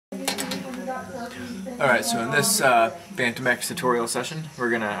Alright, so in this Fantom X tutorial session,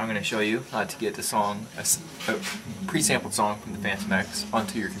 I'm gonna show you how to get a pre-sampled song from the Fantom X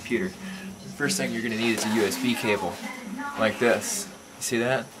onto your computer. The first thing you're gonna need is a USB cable, like this. You see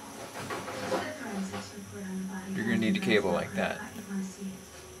that? You're gonna need a cable like that.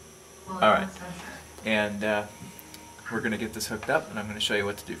 Alright, and we're gonna get this hooked up, and I'm gonna show you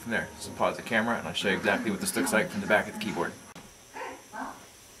what to do from there. So pause the camera, and I'll show you exactly what this looks like from the back of the keyboard.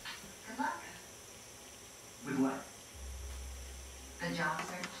 With what? The job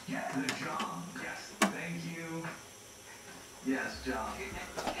search? Yeah, the job. Yes. Thank you. Yes, job.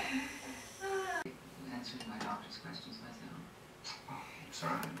 I'm answering my doctor's questions myself. Oh, I'm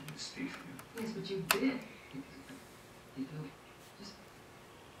sorry, I didn't speak for you. Yes, but you did. You do. Just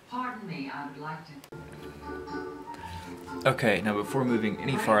pardon me, I would like to. Okay, now before moving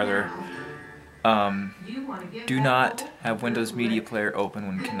any farther, do not have Windows Media Player open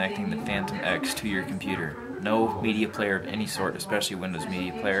when connecting the Fantom X to your computer. No media player of any sort, especially Windows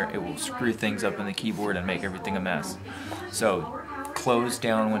Media Player. It will screw things up in the keyboard and make everything a mess. So close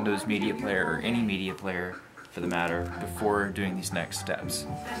down Windows Media Player, or any media player for the matter, before doing these next steps.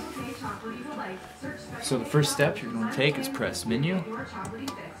 So the first step you're going to take is press Menu,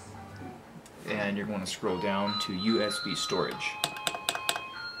 and you're going to scroll down to USB storage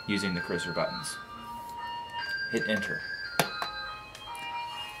using the cursor buttons. Hit Enter.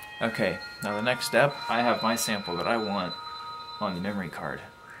 Okay, now the next step, I have my sample that I want on the memory card.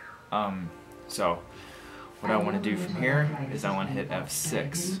 So what I want to do from here is I want to hit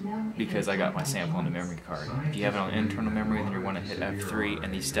F6 because I got my sample on the memory card. If you have it on internal memory, then you're going to hit F3,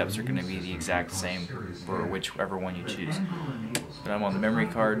 and these steps are going to be the exact same for whichever one you choose. But I'm on the memory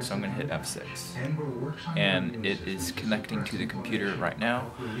card, so I'm going to hit F6. And it is connecting to the computer right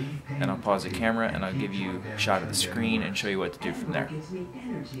now. And I'll pause the camera and I'll give you a shot of the screen and show you what to do from there.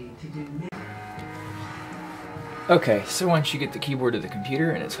 Okay, so once you get the keyboard to the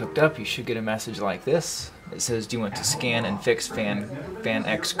computer and it's hooked up, you should get a message like this. It says, do you want to scan and fix Fan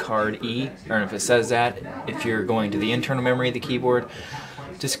X card E? Or if it says that, if you're going to the internal memory of the keyboard,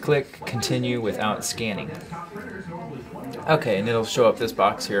 just click continue without scanning. Okay, and it'll show up this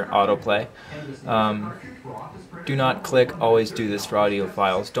box here, autoplay. Do not click always do this for audio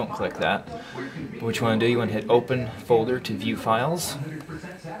files. Don't click that. But what you want to do, you want to hit open folder to view files.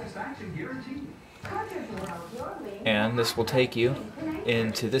 And this will take you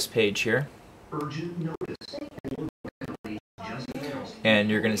into this page here. And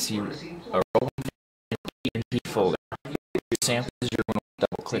you're going to see a rolling DNP folder. Your samples, you're going to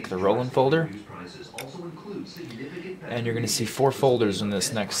double click the rolling folder. And you're going to see 4 folders in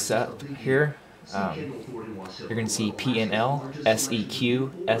this next step here. You're going to see PNL,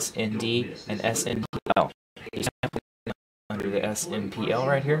 SEQ, SND, and SNPL. Under the SNPL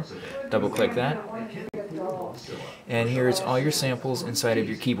right here, double click that. And here's all your samples inside of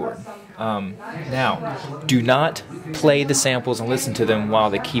your keyboard. Now, do not play the samples and listen to them while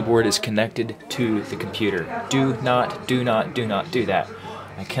the keyboard is connected to the computer. Do not do that.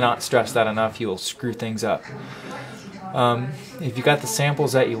 I cannot stress that enough. You will screw things up. If you got the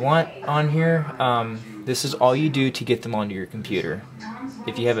samples that you want on here, this is all you do to get them onto your computer.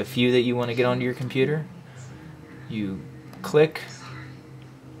 If you have a few that you want to get onto your computer, you click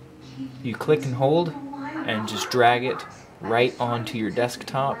and hold and just drag it right onto your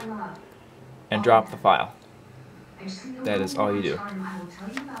desktop and drop the file. That is all you do.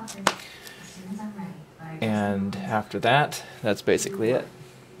 And after that, that's basically it.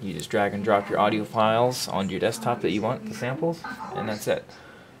 You just drag and drop your audio files onto your desktop that you want, the samples, and that's it.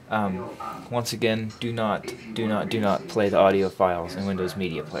 Once again, do not play the audio files in Windows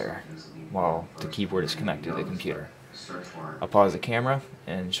Media Player while the keyboard is connected to the computer. I'll pause the camera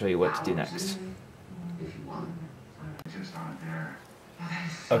and show you what to do next.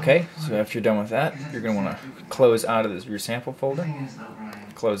 Okay, so after you're done with that, you're going to want to close out of your sample folder.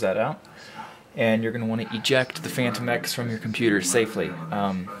 Close that out. And you're going to want to eject the Fantom X from your computer safely.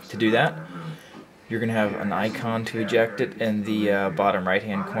 To do that, you're going to have an icon to eject it in the bottom right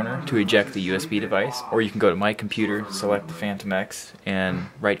hand corner to eject the USB device, or you can go to My Computer, select the Fantom X, and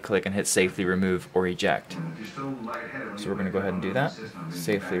right click and hit Safely Remove or Eject. So we're going to go ahead and do that.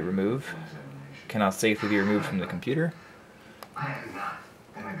 Safely remove. Cannot safely be removed from the computer.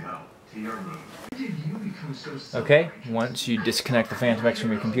 Okay, once you disconnect the Fantom X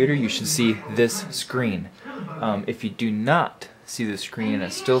from your computer, you should see this screen. If you do not see the screen and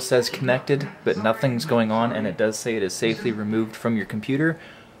it still says connected, but nothing's going on, and it does say it is safely removed from your computer,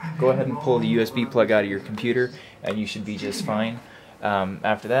 go ahead and pull the USB plug out of your computer, and you should be just fine.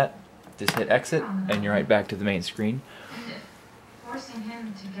 After that, just hit exit, and you're right back to the main screen. forcing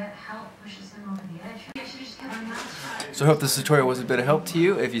him to get help pushes him over the edge. I should just kept my mouth shut. So I hope this tutorial was a bit of help to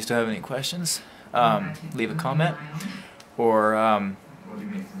you. If you still have any questions, leave a comment, or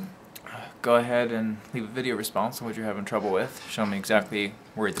go ahead and leave a video response on what you're having trouble with. Show me exactly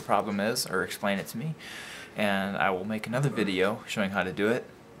where the problem is, or explain it to me, and I will make another video showing how to do it.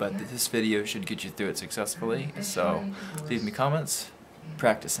 But this video should get you through it successfully, so leave me comments,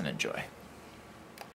 practice, and enjoy.